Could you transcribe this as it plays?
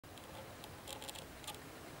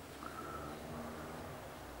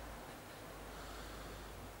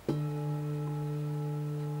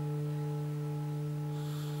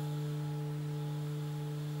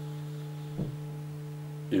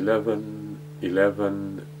11,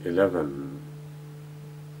 11, 11.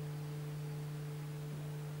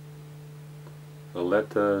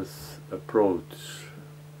 Let us approach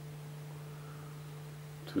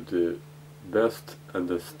to the best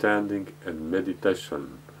understanding and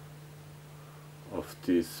meditation of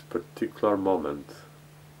this particular moment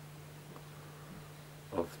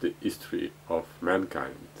of the history of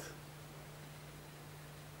mankind.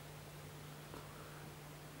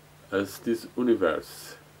 As this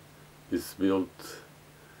universe is built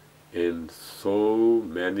in so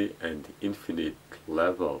many and infinite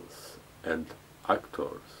levels and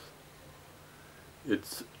actors,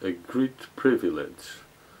 it's a great privilege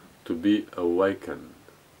to be awakened,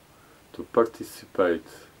 to participate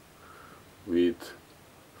with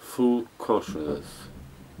full consciousness,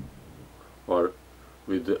 or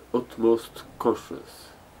with the utmost consciousness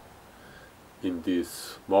in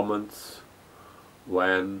these moments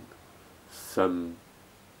when some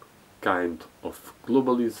kind of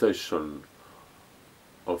globalization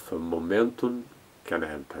of a momentum can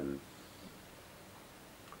happen.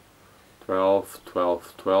 12,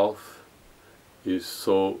 12, 12 is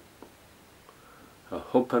so an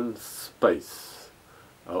open space,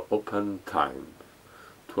 an open time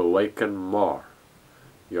to awaken more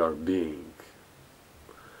your being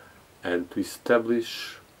and to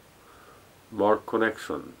establish more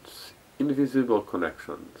connections, invisible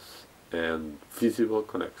connections and visible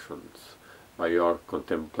connections by your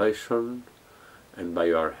contemplation and by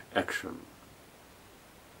your action.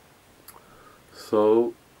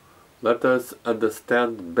 So let us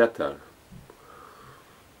understand better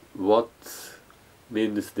what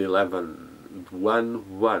means the 11,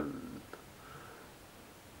 1, 1.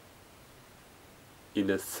 In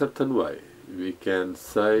a certain way, we can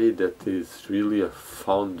say that is really a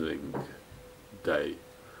founding day,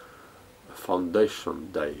 a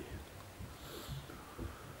foundation day.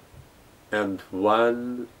 And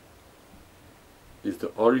 1 is the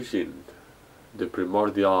origin, the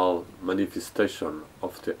primordial manifestation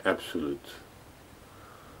of the Absolute.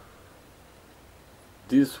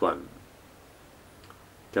 This one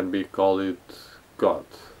can be called God.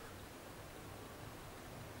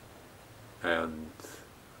 And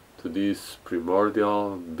to this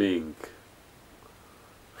primordial being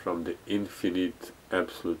from the infinite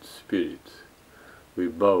Absolute Spirit we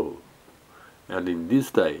bow, and in this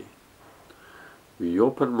day we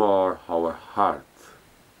open more our heart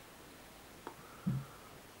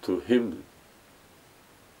to Him,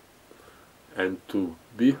 and to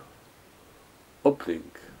be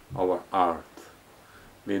opening our heart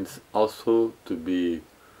means also to be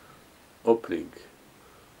opening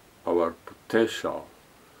our potential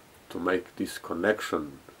to make this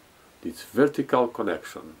connection, this vertical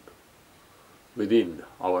connection within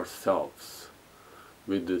ourselves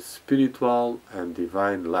with the spiritual and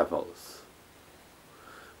divine levels.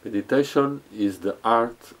 Meditation is the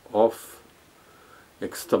art of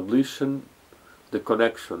establishing the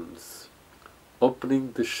connections,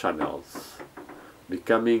 opening the channels,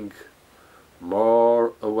 becoming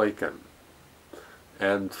more awakened,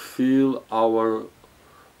 and feel how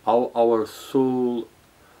our soul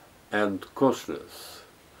and consciousness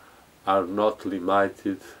are not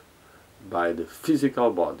limited by the physical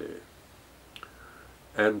body.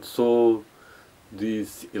 And so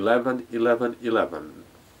this 11, 11, 11,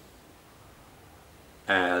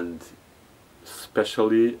 and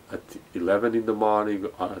especially at 11 in the morning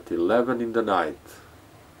or at 11 in the night,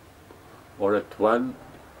 or at 1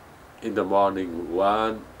 in the morning,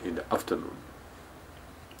 1 in the afternoon,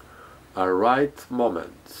 are right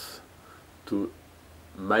moments to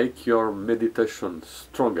make your meditation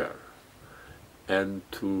stronger and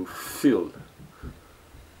to feel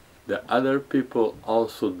the other people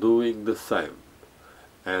also doing the same,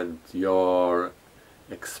 and your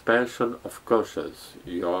expansion of consciousness,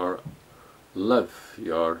 your love,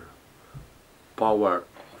 your power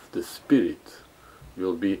of the Spirit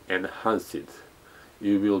will be enhanced, it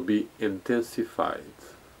will be intensified.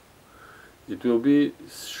 It will be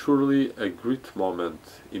surely a great moment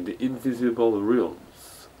in the invisible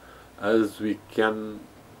realms as we can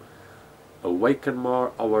awaken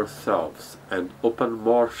more ourselves and open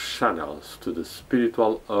more channels to the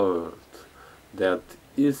spiritual earth that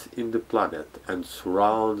is in the planet and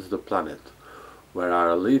surrounds the planet, where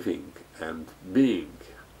are living and being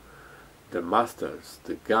the masters,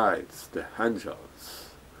 the guides, the angels.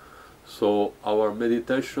 So our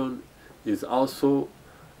meditation is also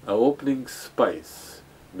an opening space,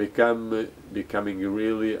 becoming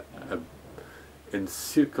really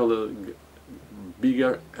encircling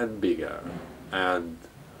bigger and bigger, and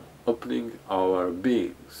opening our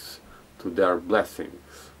beings to their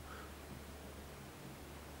blessings.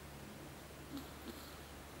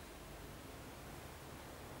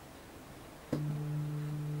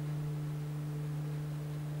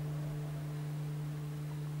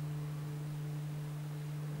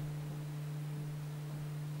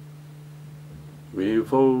 we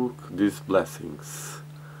invoke these blessings,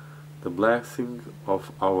 the blessing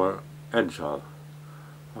of our angel,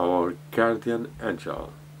 our guardian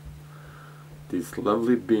angel, this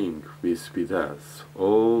lovely being who is with us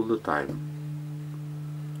all the time.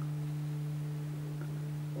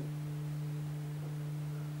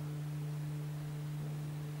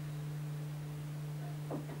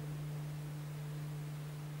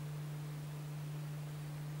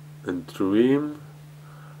 And through him,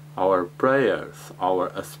 our prayers,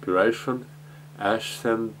 our aspiration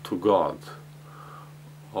ascend to God.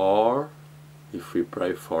 Or, if we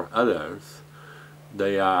pray for others,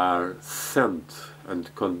 they are sent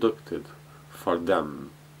and conducted for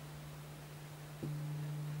them.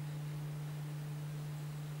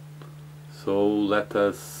 So let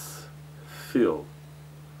us feel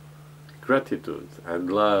gratitude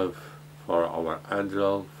and love for our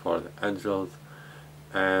angel, for the angels,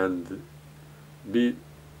 and be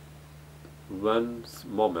one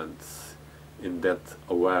moment in that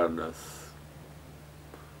awareness,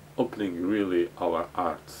 opening really our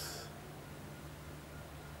hearts.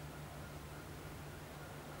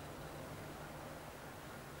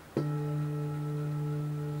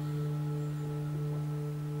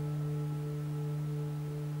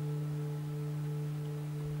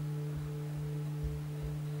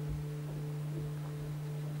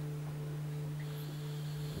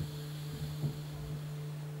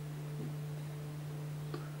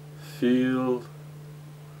 Feel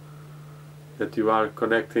that you are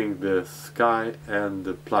connecting the sky and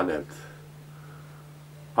the planet,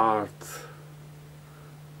 earth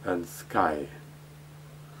and sky,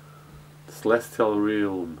 the celestial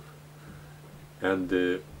realm and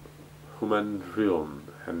the human realm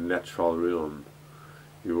and natural realm.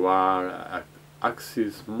 You are an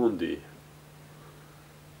axis mundi,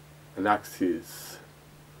 an axis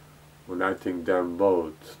uniting them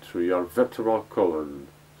both through your vertebral column,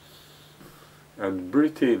 and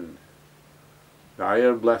breathe in the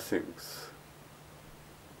higher blessings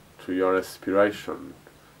through your aspiration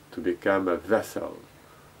to become a vessel,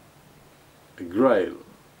 a grail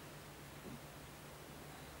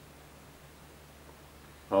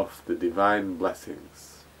of the divine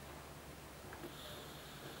blessings.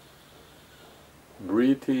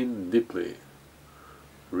 Breathe in deeply,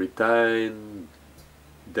 retain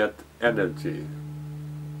that energy.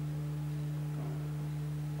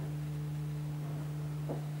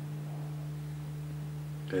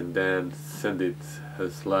 And then send it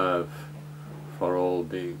as love for all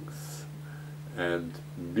beings, and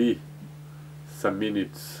be some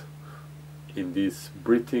minutes in this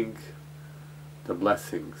breathing the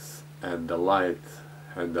blessings and the light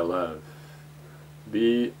and the love.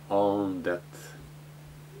 Be on that.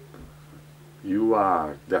 You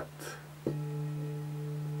are that.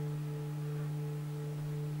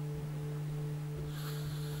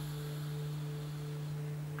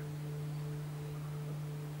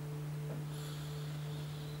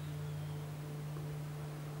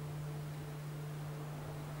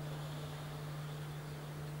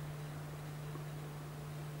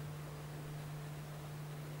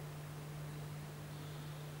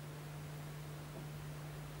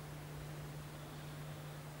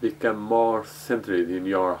 Become more centered in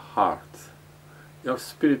your heart, your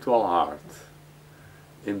spiritual heart,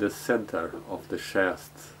 in the center of the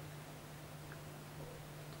chest.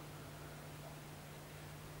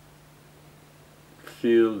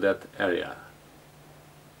 Feel that area.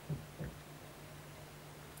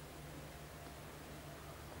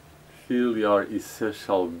 Feel your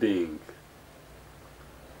essential being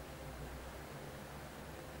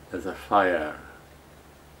as a fire.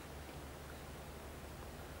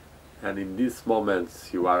 And in these moments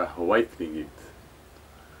you are awakening it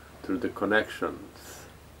through the connections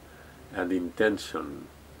and intention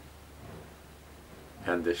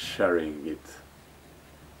and the sharing it.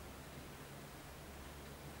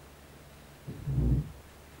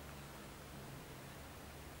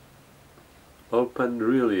 Open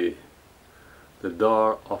really the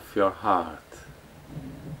door of your heart.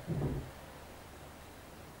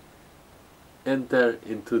 Enter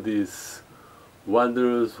into this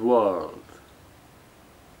wondrous world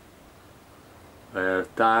where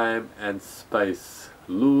time and space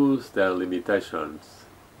lose their limitations,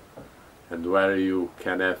 and where you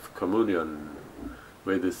can have communion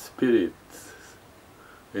with the spirits,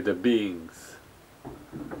 with the beings,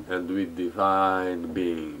 and with divine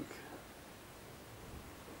being.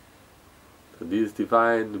 To this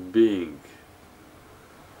divine being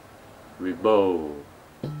we bow.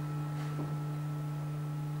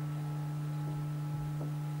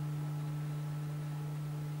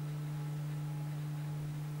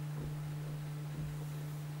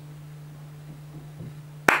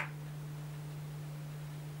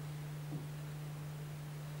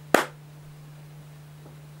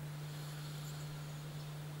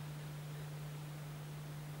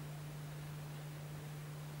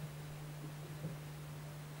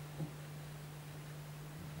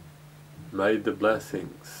 May the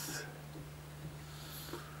blessings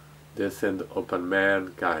descend upon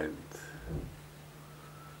mankind.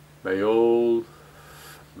 May all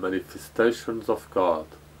manifestations of God,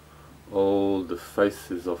 all the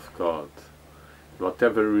faces of God,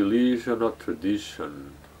 whatever religion or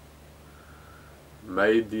tradition,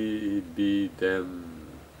 may they be them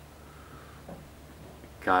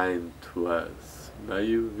kind to us.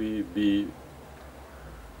 May we be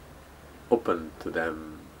open to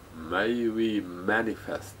them. May we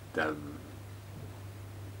manifest them.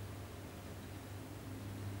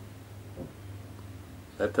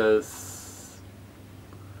 Let us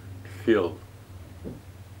feel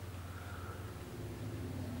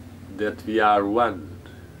that we are one,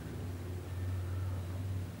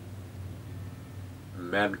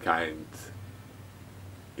 mankind,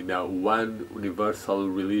 in a one universal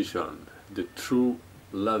religion, the true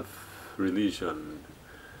love religion.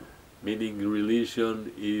 Meaning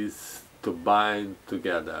religion is to bind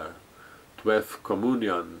together, to have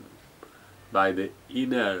communion by the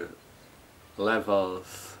inner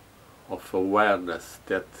levels of awareness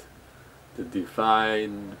that the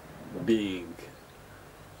divine being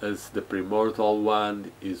as the primordial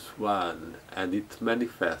one is one, and it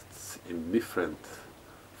manifests in different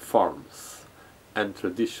forms and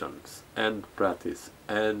traditions and practice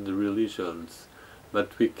and religions,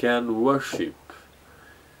 but we can worship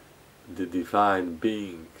the divine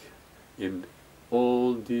being in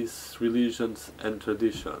all these religions and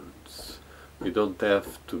traditions. We don't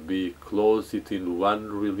have to be closet in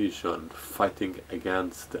one religion fighting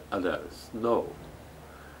against the others. No.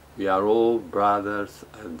 We are all brothers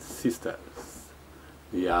and sisters.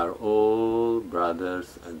 We are all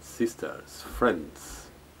brothers and sisters, friends,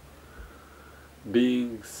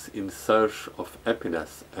 beings in search of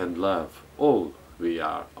happiness and love. All we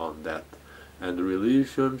are on that. And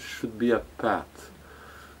religion should be a path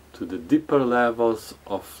to the deeper levels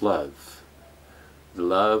of love. The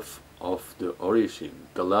love of the origin,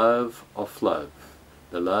 the love of love,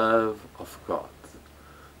 the love of God.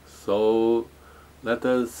 So let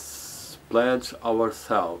us pledge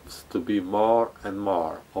ourselves to be more and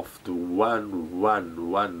more of the one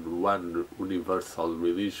universal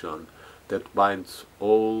religion that binds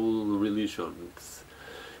all religions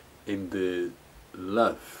in the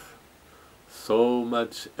love, so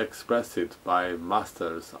much expressed by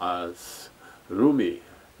masters as Rumi,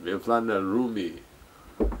 Mevlana Rumi,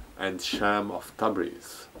 and Sham of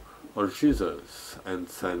Tabriz, or Jesus and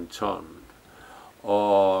Saint John,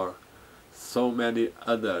 or so many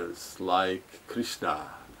others like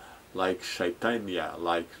Krishna, like Chaitanya,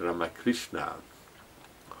 like Ramakrishna,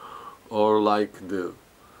 or like the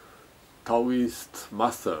Taoist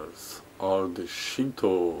masters, or the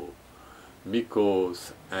Shinto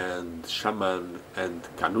Mikos and shaman and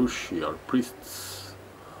Kanushi or priests,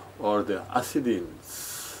 or the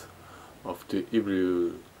Hasidians of the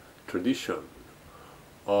Hebrew tradition,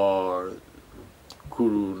 or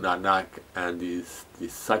Guru Nanak and his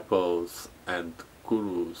disciples and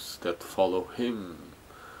gurus that follow him,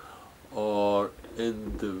 or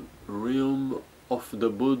in the realm of the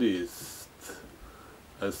Buddhist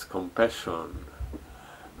as compassion,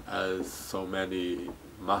 as so many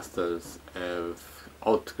masters have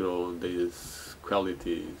outgrown these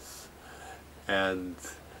qualities, and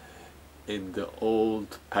in the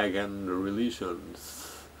old pagan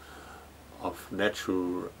religions of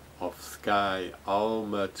nature, of sky, how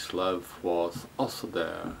much love was also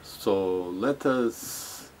there. So let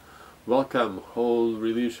us welcome all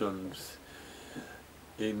religions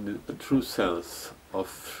in the true sense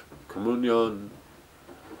of communion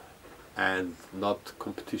and not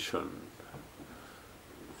competition.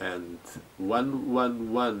 And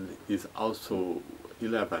 111 is also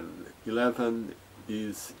 11. 11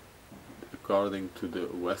 is, according to the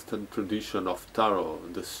Western tradition of Tarot,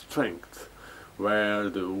 the strength, where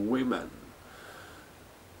the women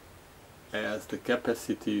has the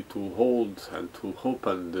capacity to hold and to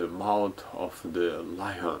open the mouth of the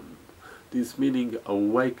lion. This meaning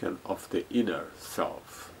awaken of the inner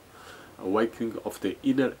self, awakening of the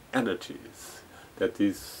inner energies. That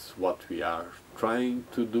is what we are trying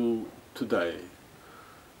to do today.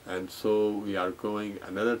 And so we are going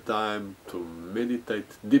another time to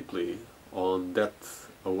meditate deeply on that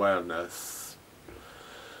awareness.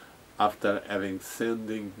 After having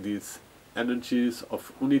sending these energies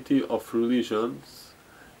of unity of religions,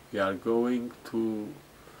 we are going to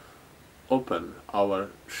open our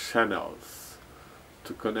channels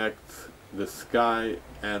to connect the sky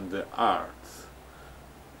and the earth.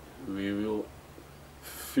 We will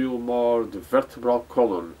feel more the vertebral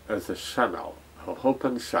column as a channel, an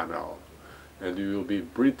open channel, and we will be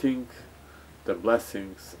breathing the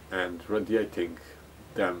blessings and radiating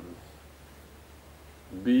them.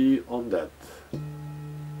 Be on that.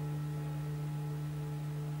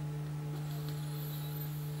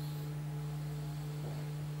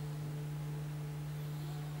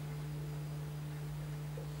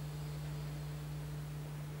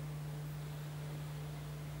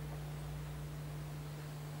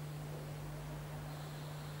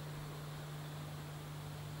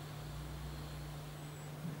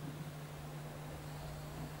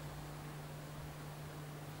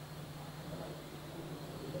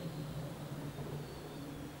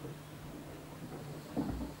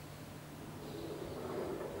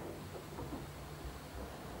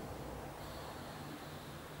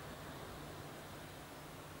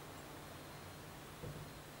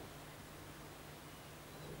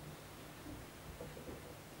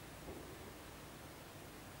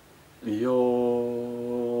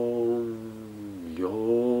 Yom,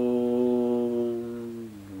 yom,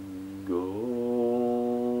 yom.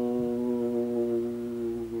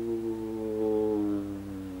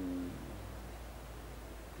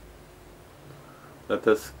 Let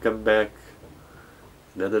us come back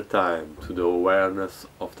another time to the awareness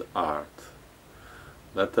of the art.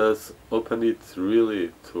 Let us open it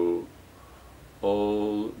really to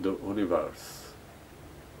all the universe.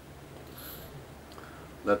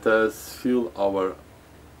 Let us feel our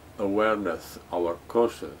awareness, our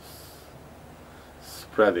conscious,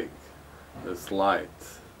 spreading this light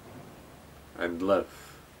and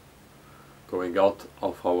love, going out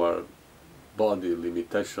of our body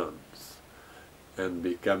limitations and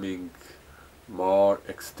becoming more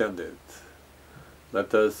extended.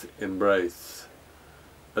 Let us embrace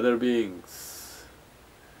other beings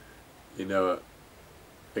in a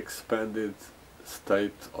expanded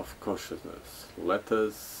state of consciousness. Let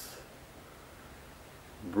us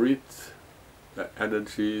breathe the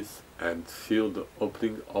energies and feel the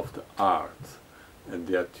opening of the heart, and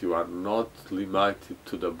that you are not limited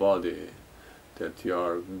to the body, that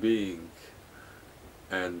your being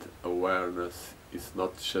and awareness is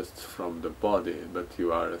not just from the body, but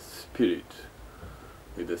you are a spirit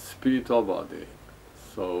with a spiritual body.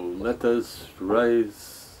 So let us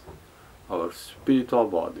raise our spiritual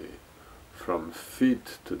body from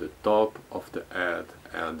feet to the top of the head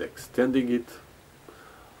and extending it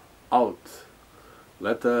out.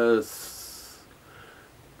 Let us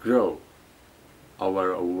grow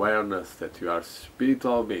our awareness that we are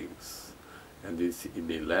spiritual beings, and this in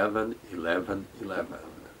 11, 11, 11.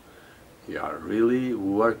 We are really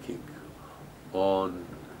working on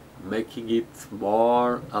making it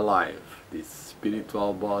more alive, this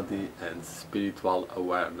spiritual body and spiritual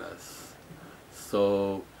awareness.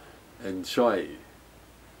 So enjoy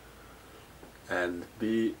and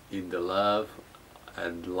be in the love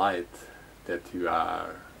and light that you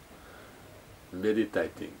are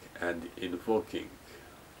meditating and invoking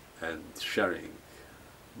and sharing.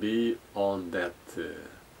 Be on that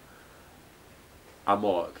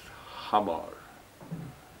amor,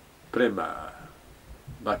 prema,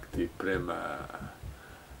 bhakti prema,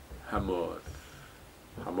 amor,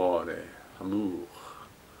 amore, amour.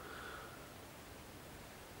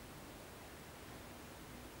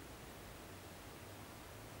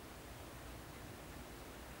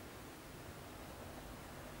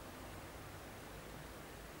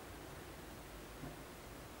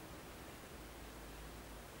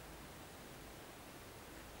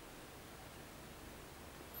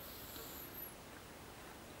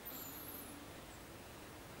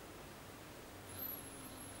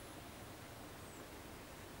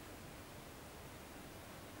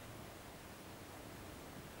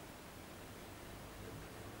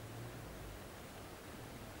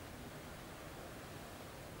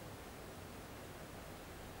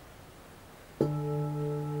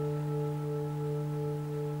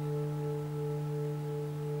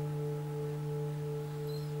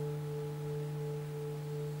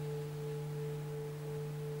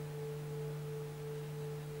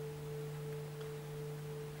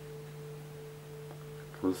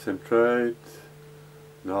 Concentrate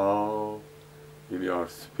now in your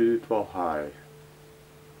spiritual high,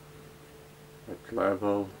 at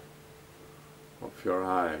level of your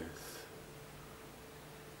eyes,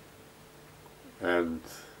 and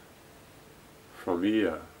from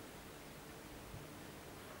here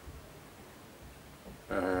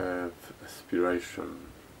have aspiration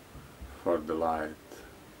for the light.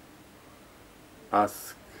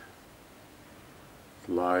 Ask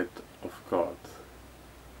the light of God,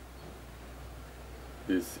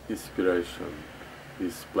 His inspiration,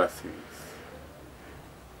 His blessings.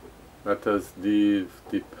 Let us dive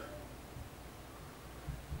deep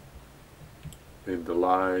in the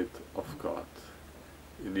light of God,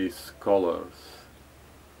 in His colors.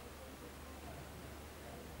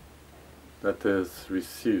 Let us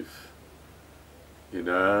receive in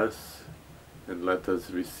us and let us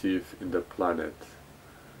receive in the planet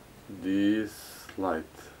this light,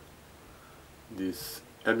 these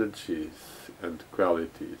energies and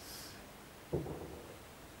qualities.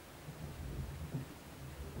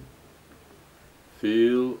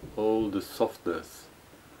 Feel all the softness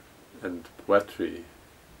and poetry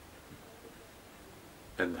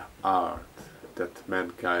and art that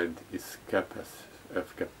mankind is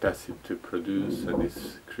have capacity to produce and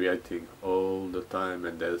is creating all the time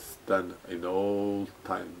and has done in all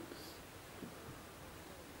times.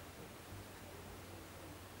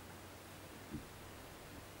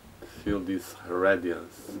 Feel this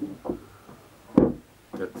radiance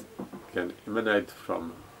that can emanate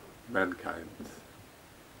from mankind.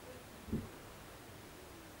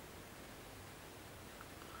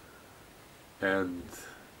 And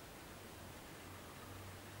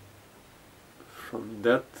from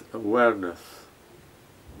that awareness,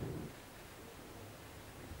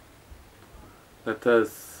 let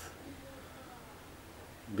us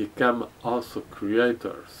become also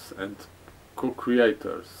creators and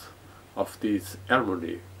co-creators of this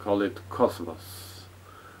harmony, call it cosmos.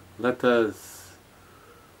 Let us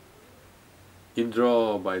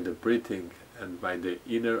endraw by the breathing and by the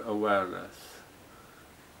inner awareness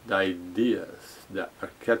the ideas, the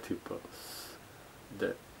archetypals,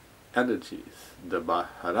 the energies, the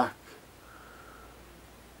Maharak,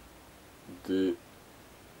 the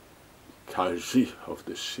Kaji of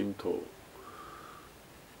the Shinto,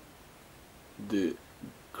 the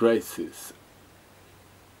graces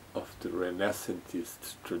of the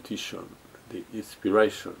Renaissance tradition, the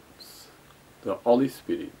inspirations, the Holy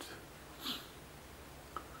Spirit.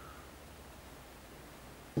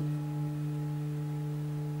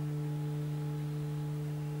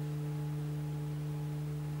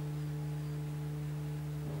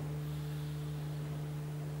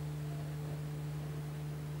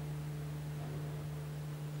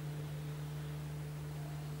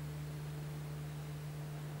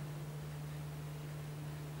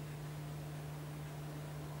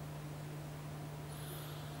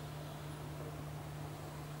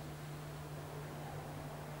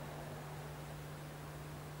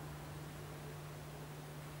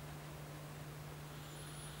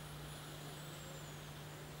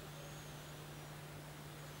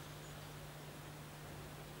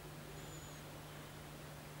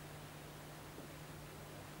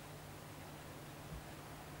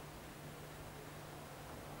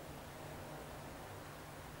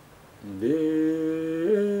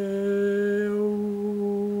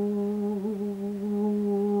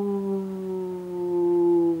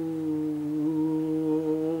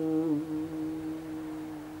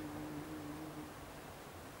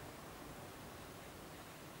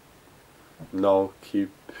 Now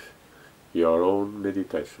keep your own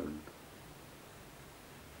meditation.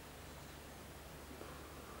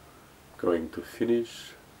 Going to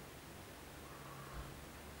finish.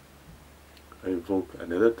 I invoke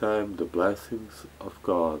another time the blessings of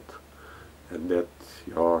God, and that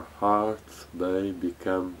your heart may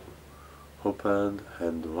become open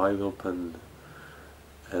and wide open,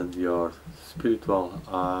 and your spiritual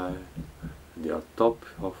eye and your top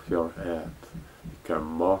of your head become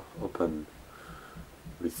more open,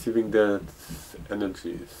 receiving that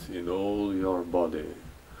energies in all your body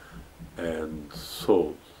and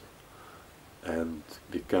soul, and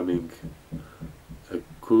becoming a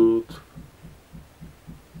good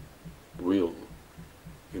will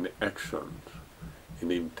in action,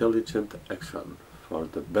 in intelligent action for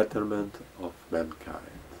the betterment of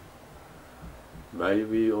mankind. May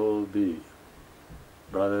we all be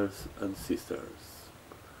brothers and sisters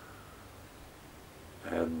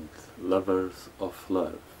and lovers of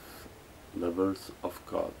love, lovers of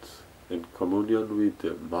God, in communion with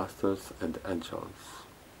the masters and angels,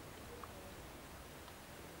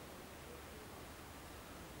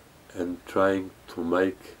 and trying to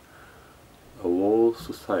make a whole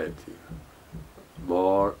society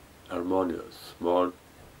more harmonious, more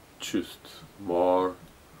just, more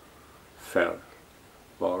fair,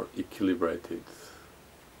 more equilibrated.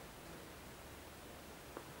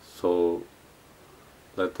 So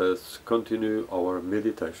let us continue our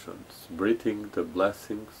meditations, breathing the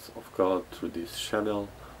blessings of God through this channel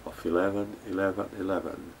of 11, 11,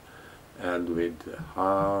 11, and with the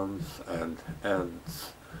arms and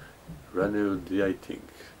hands renunciating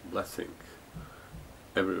blessing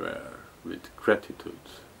everywhere with gratitude.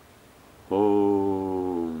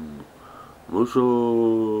 Om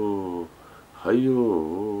Musho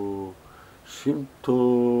Hayo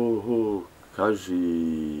Shinto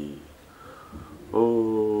Kaji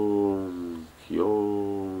Om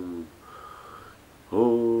Kyom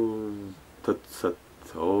Om Tat Sat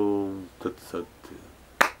Om Tat Sat.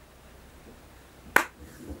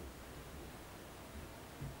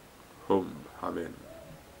 Om Amen.